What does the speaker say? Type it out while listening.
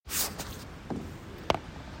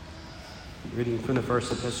Reading from the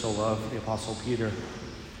first epistle of the Apostle Peter.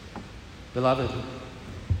 Beloved,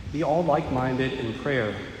 be all like-minded in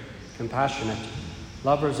prayer, compassionate,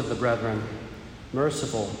 lovers of the brethren,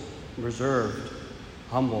 merciful, reserved,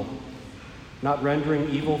 humble, not rendering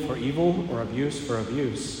evil for evil or abuse for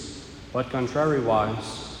abuse, but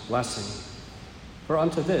contrariwise, blessing. For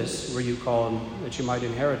unto this were you called, that you might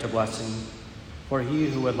inherit a blessing. For he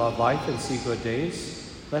who would love life and see good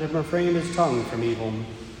days, let him refrain his tongue from evil,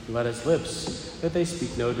 and let his lips, that they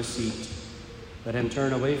speak no deceit. Let him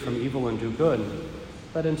turn away from evil and do good.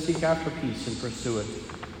 Let him seek after peace and pursue it.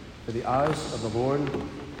 For the eyes of the Lord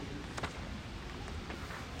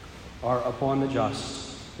are upon the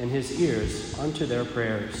just, and his ears unto their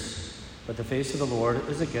prayers. But the face of the Lord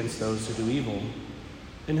is against those who do evil.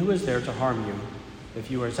 And who is there to harm you, if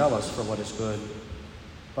you are zealous for what is good?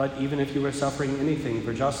 But even if you are suffering anything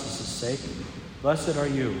for justice' sake, blessed are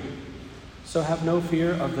you. So have no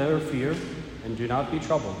fear of their fear, and do not be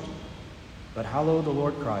troubled, but hallow the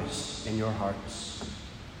Lord Christ in your hearts.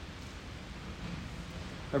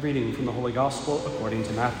 A reading from the Holy Gospel according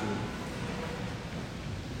to Matthew.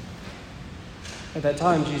 At that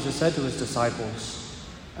time Jesus said to his disciples,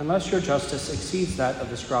 "Unless your justice exceeds that of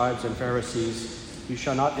the scribes and Pharisees, you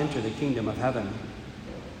shall not enter the kingdom of heaven.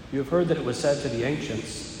 You have heard that it was said to the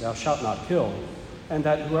ancients, 'Thou shalt not kill,' and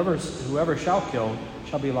that whoever shall kill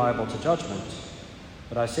shall be liable to judgment.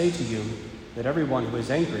 But I say to you that everyone who is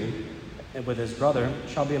angry with his brother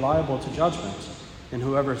shall be liable to judgment, and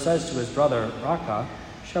whoever says to his brother, 'Raca,'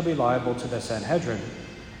 shall be liable to the Sanhedrin,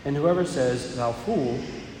 and whoever says, 'Thou fool,'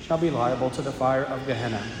 shall be liable to the fire of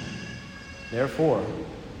Gehenna. Therefore,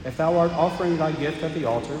 if thou art offering thy gift at the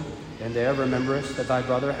altar, and there rememberest that thy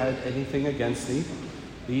brother had anything against thee,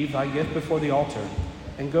 leave thy gift before the altar,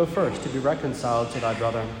 and go first to be reconciled to thy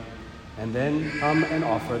brother, and then come and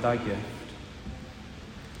offer thy gift.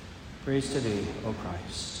 Praise to thee, O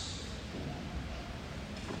Christ."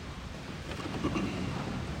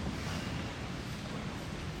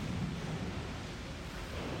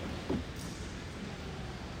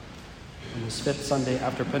 On this fifth Sunday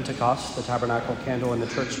after Pentecost, the tabernacle candle in the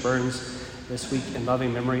church burns this week in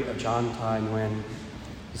loving memory of John Tai Nguyen.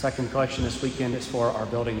 The second collection this weekend is for our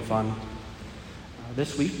building fund.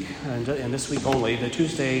 This week, and this week only, the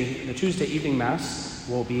Tuesday evening Mass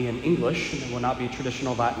will be in English. It will not be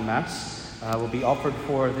traditional Latin Mass. Will be offered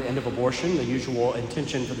for the end of abortion, the usual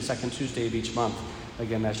intention for the second Tuesday of each month.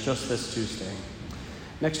 Again, that's just this Tuesday.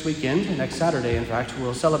 Next weekend, next Saturday, in fact,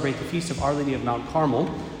 we'll celebrate the Feast of Our Lady of Mount Carmel.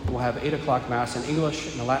 We'll have 8 o'clock Mass in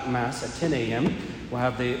English and the Latin Mass at 10 a.m. We'll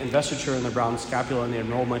have the investiture and the brown scapula and the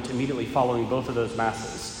enrollment immediately following both of those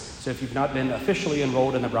Masses. So if you've not been officially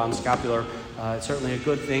enrolled in the brown scapular, it's certainly a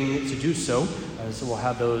good thing to do so. So we'll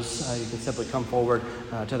have those. You can simply come forward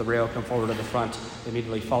to the rail, come forward to the front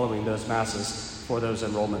immediately following those Masses for those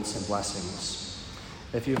enrollments and blessings.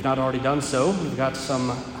 If you've not already done so, we've got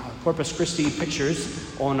some Corpus Christi pictures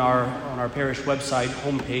on our parish website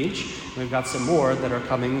homepage. We've got some more that are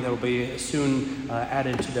coming that will be soon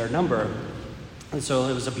added to their number. And so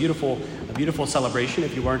it was a beautiful celebration.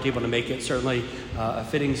 If you weren't able to make it, certainly a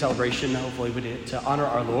fitting celebration. Hopefully we did to honor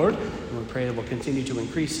our Lord, and we pray that we'll continue to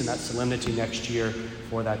increase in that solemnity next year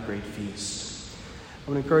for that great feast. I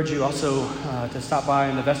would encourage you also to stop by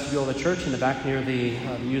in the vestibule of the church in the back near the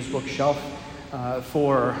used bookshelf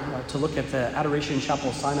to look at the Adoration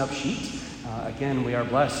Chapel sign-up sheet. Again, we are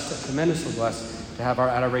blessed, tremendously blessed, to have our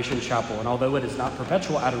Adoration Chapel. And although it is not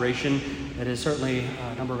perpetual adoration, it is certainly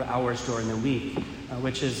a number of hours during the week,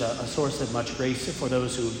 which is a source of much grace for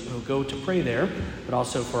those who go to pray there, but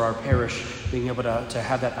also for our parish, being able to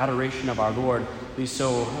have that adoration of our Lord be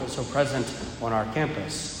so present on our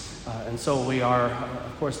campus. And so we are,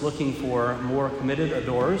 of course, looking for more committed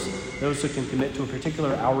adorers, those who can commit to a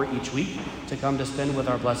particular hour each week to come to spend with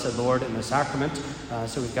our blessed Lord in the sacrament.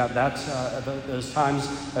 So we've got those times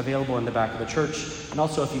available in the back of the church. And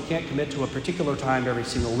also, if you can't commit to a particular time every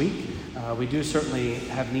single week, we do certainly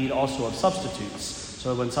have need also of substitutes.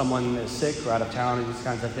 So when someone is sick or out of town and these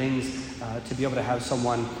kinds of things, to be able to have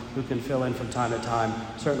someone who can fill in from time to time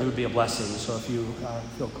certainly would be a blessing. So if you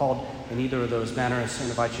feel called in either of those manners, I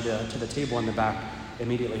invite you to the table in the back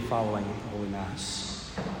immediately following Holy Mass.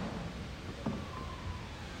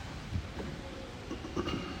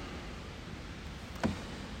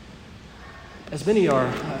 As many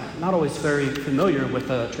are not always very familiar with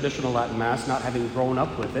the traditional Latin Mass, not having grown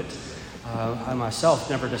up with it, I myself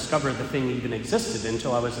never discovered the thing even existed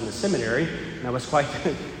until I was in the seminary, and I was quite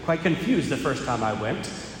confused the first time I went.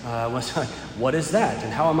 Was like, what is that?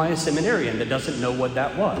 And how am I a seminarian that doesn't know what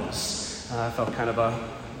that was? I felt kind of a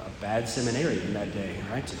bad seminarian that day,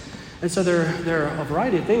 right? And so there are a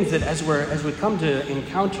variety of things that as we come to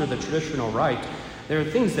encounter the traditional rite, there are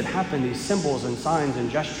things that happen, these symbols and signs and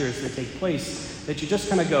gestures that take place that you just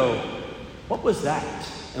kind of go, what was that?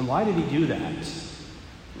 And why did he do that?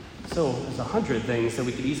 So there's 100 things that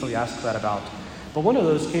we could easily ask that about. But one of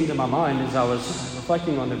those came to my mind as I was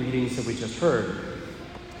reflecting on the readings that we just heard.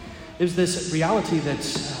 There's this reality that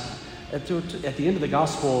at the end of the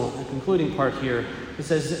gospel, the concluding part here, it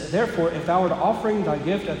says, "Therefore, if thou art offering thy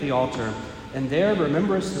gift at the altar, and there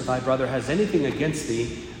rememberest that thy brother has anything against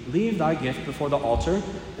thee, leave thy gift before the altar,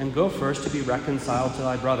 and go first to be reconciled to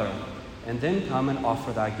thy brother, and then come and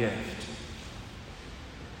offer thy gift."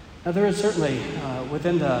 Now there is certainly,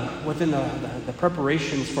 within the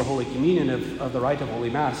preparations for Holy Communion of the rite of Holy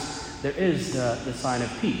Mass, there is the sign of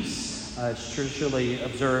peace. It's traditionally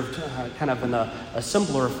observed kind of in a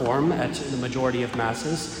simpler form at the majority of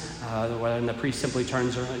Masses, when the priest simply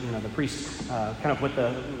turns, the priest kind of with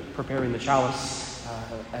preparing the chalice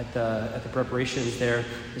at the preparations there,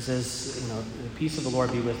 it says, the peace of the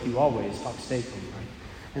Lord be with you always, pax tecum, right?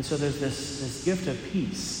 And so there's this gift of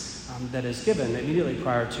peace that is given immediately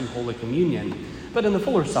prior to Holy Communion. But in the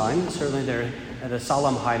fuller sign, certainly there at a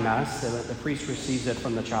solemn high Mass, the priest receives it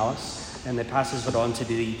from the chalice, and it passes it on to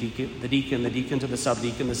the deacon to the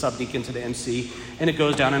subdeacon to the MC, and it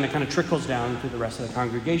goes down and it kind of trickles down through the rest of the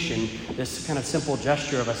congregation, this kind of simple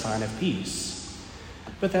gesture of a sign of peace.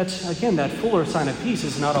 But that fuller sign of peace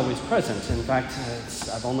is not always present. In fact,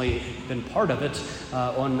 I've only been part of it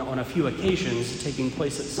on a few occasions taking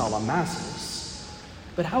place at solemn Masses.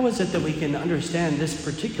 But how is it that we can understand this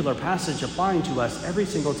particular passage applying to us every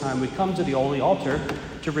single time we come to the holy altar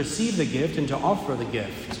to receive the gift and to offer the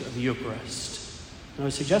gift of the Eucharist? And I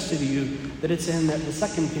would suggest to you that it's in the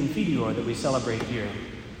second Confiteor that we celebrate here.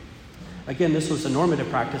 Again, this was a normative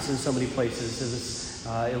practice in so many places.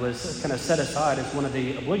 It was kind of set aside as one of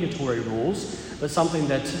the obligatory rules, but something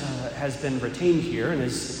that has been retained here and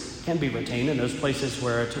can be retained in those places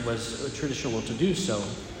where it was traditional to do so.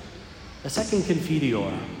 The second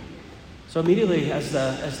Confiteor. So immediately as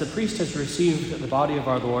the priest has received the body of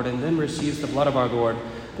our Lord and then receives the blood of our Lord,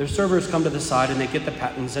 their servers come to the side and they get the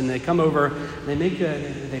patens and they come over,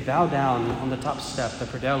 they bow down on the top step, the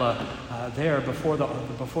predella, there before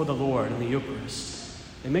the Lord in the Eucharist.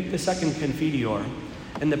 They make the second Confiteor.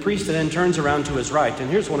 And the priest then turns around to his right.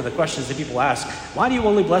 And here's one of the questions that people ask: why do you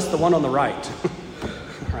only bless the one on the right?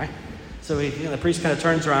 Right? So the priest kind of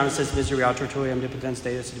turns around and says, "Misereatur tuae omnipotens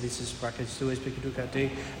Deus, divisis praxis tuae spiciducat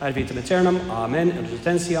te, ad vitam aeternam, amen,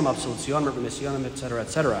 indulgentiam, absolutionem, remissionem, etc.,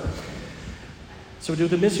 etc." So we do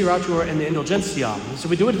the Misereatur and the Indulgentiam. So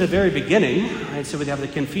we do it at the very beginning, right? So we have the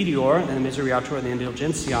Confiteor and the Misereatur and the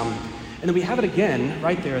Indulgentiam. And then we have it again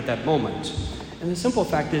right there at that moment. And the simple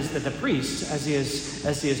fact is that the priest, as he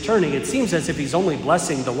is turning, it seems as if he's only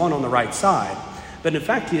blessing the one on the right side. But in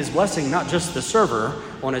fact, he is blessing not just the server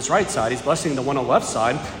on his right side, he's blessing the one on the left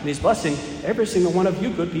side, and he's blessing every single one of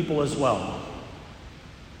you good people as well.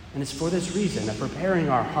 And it's for this reason of preparing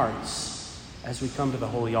our hearts as we come to the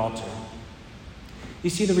holy altar. You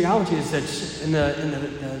see, the reality is that in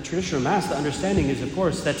the traditional Mass, the understanding is, of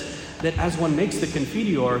course, that as one makes the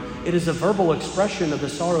Confiteor, it is a verbal expression of the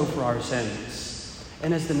sorrow for our sins.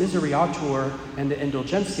 And as the Misereatur and the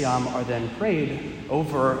Indulgentiam are then prayed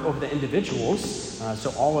over the individuals,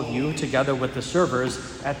 so all of you together with the servers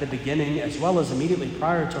at the beginning as well as immediately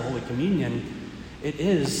prior to Holy Communion, it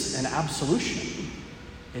is an absolution.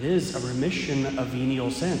 It is a remission of venial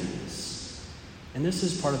sins. And this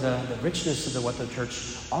is part of the richness of what the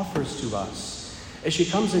Church offers to us. As she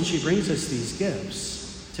comes and she brings us these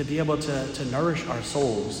gifts to be able to nourish our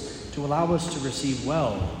souls, to allow us to receive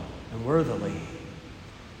well and worthily.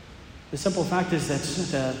 The simple fact is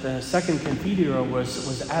that the second Confiteor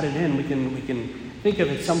was added in. We can think of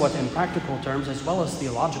it somewhat in practical terms as well as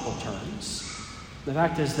theological terms. The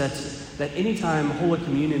fact is that anytime Holy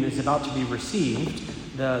Communion is about to be received,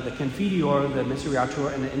 the Confiteor, the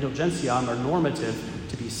Misereatur, and the Indulgentiam are normative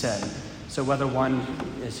to be said. So whether one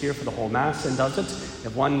is here for the whole Mass and does it,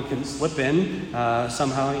 if one can slip in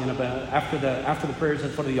somehow, after the prayers at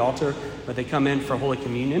the foot of the altar, but they come in for Holy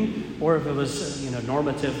Communion, or if it was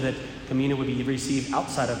normative that communion would be received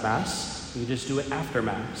outside of Mass, you just do it after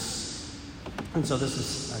Mass. And so this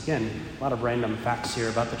is, again, a lot of random facts here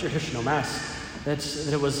about the traditional Mass. That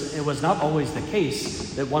it was not always the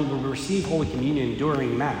case that one would receive Holy Communion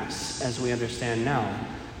during Mass, as we understand now.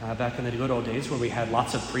 Back in the good old days where we had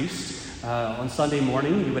lots of priests, on Sunday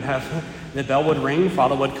morning you would have, the bell would ring,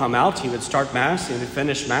 Father would come out, he would start Mass, he would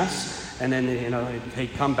finish Mass, And then,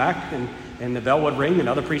 they'd come back and the bell would ring, and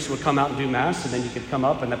other priests would come out and do Mass, and then you could come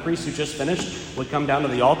up, and the priest who just finished would come down to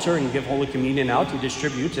the altar and give Holy Communion out to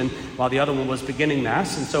distribute, and while the other one was beginning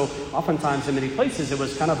Mass. And so oftentimes in many places it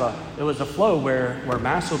was a flow where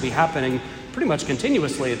Mass would be happening pretty much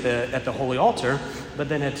continuously at the Holy Altar, but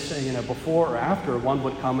then it's, before or after one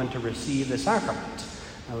would come and to receive the sacrament.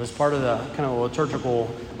 It was part of the kind of liturgical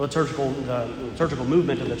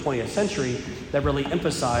movement of the 20th century that really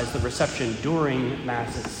emphasized the reception during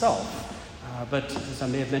Mass itself. But as I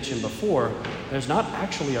may have mentioned before, there's not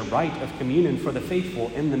actually a rite of communion for the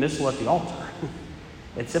faithful in the missal at the altar.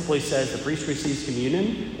 It simply says the priest receives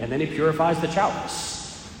communion and then he purifies the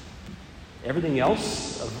chalice. Everything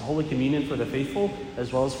else of Holy Communion for the faithful,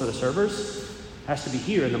 as well as for the servers, has to be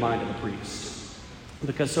here in the mind of the priest.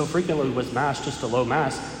 Because so frequently was Mass just a low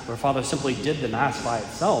Mass, where Father simply did the Mass by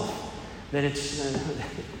itself, that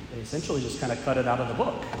they essentially just kind of cut it out of the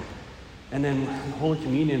book. And then Holy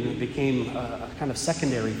Communion became a kind of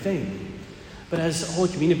secondary thing. But as Holy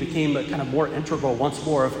Communion became a kind of more integral once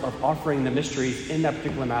more of offering the mysteries in that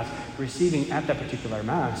particular Mass, receiving at that particular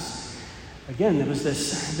Mass, again, there was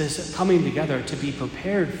this coming together to be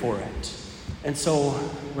prepared for it. And so,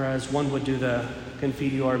 whereas one would do the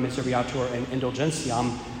Confidior, Miseriatur, and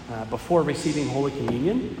Indulgentiam before receiving Holy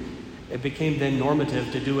Communion, it became then normative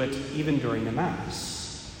to do it even during the Mass.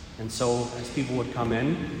 And so, as people would come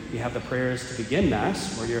in, you have the prayers to begin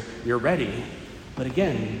Mass, where you're ready. But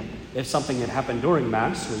again, if something had happened during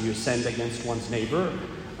Mass, where you sinned against one's neighbor,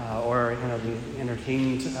 or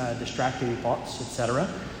entertained distracting thoughts, etc.,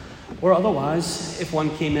 or otherwise, if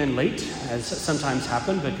one came in late, as sometimes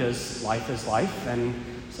happened, because life is life, and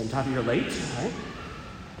sometimes you're late, right?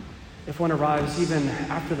 If one arrives even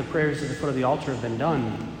after the prayers at the foot of the altar have been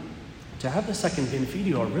done, to have the second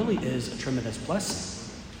Confidior really is a tremendous blessing.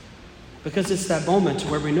 Because it's that moment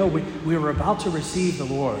where we know we are about to receive the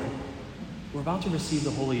Lord. We're about to receive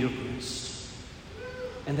the Holy Eucharist.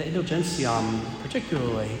 And the Indulgentiam,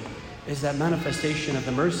 particularly, is that manifestation of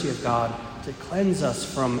the mercy of God to cleanse us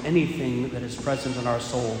from anything that is present in our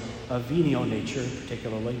soul, of venial nature,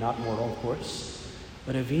 particularly, not mortal, of course,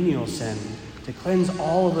 but a venial sin, to cleanse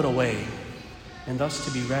all of it away, and thus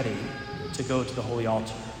to be ready to go to the Holy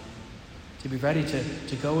Altar. To be ready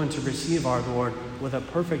to go and to receive our Lord with a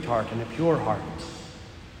perfect heart and a pure heart.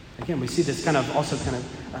 Again, we see this also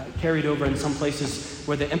carried over in some places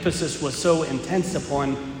where the emphasis was so intense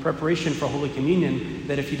upon preparation for Holy Communion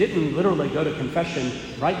that if you didn't literally go to confession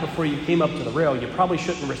right before you came up to the rail, you probably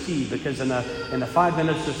shouldn't receive, because in the 5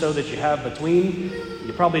 minutes or so that you have between,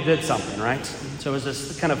 you probably did something, right? So it was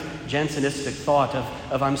this kind of Jansenistic thought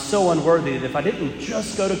of I'm so unworthy that if I didn't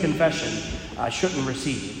just go to confession, I shouldn't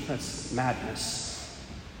receive. That's madness.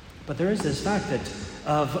 But there is this fact that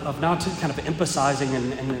of not kind of emphasizing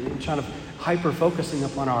and trying to hyper-focusing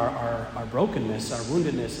upon our brokenness, our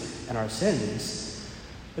woundedness, and our sins.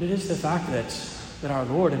 But it is the fact that our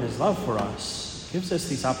Lord, in his love for us, gives us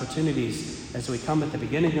these opportunities as we come at the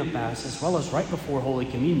beginning of Mass, as well as right before Holy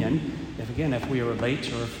Communion, if we are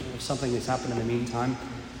late or if something has happened in the meantime,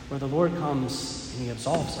 where the Lord comes and he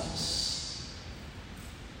absolves us.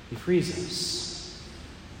 He frees us.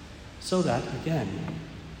 So that, again,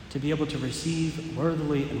 to be able to receive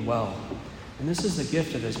worthily and well. And this is the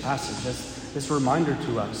gift of this passage, this reminder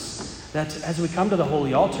to us that as we come to the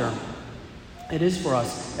Holy Altar, it is for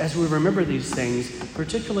us, as we remember these things,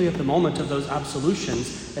 particularly at the moment of those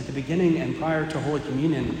absolutions at the beginning and prior to Holy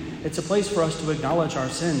Communion, it's a place for us to acknowledge our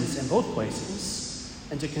sins in both places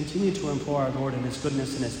and to continue to implore our Lord in his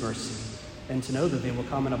goodness and his mercy, and to know that they will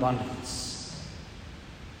come in abundance.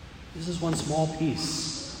 This is one small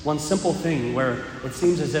piece, one simple thing where it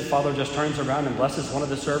seems as if Father just turns around and blesses one of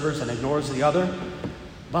the servers and ignores the other.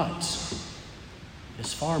 But it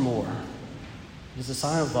is far more. It is a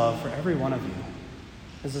sign of love for every one of you.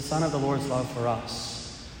 It is a sign of the Lord's love for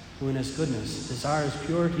us, who in his goodness desires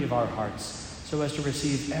purity of our hearts so as to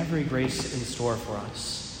receive every grace in store for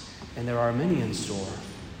us. And there are many in store,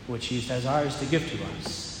 which he desires to give to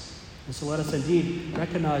us. And so let us indeed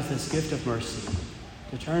recognize this gift of mercy,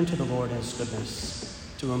 to turn to the Lord in his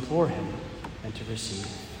goodness, to implore him, and to receive.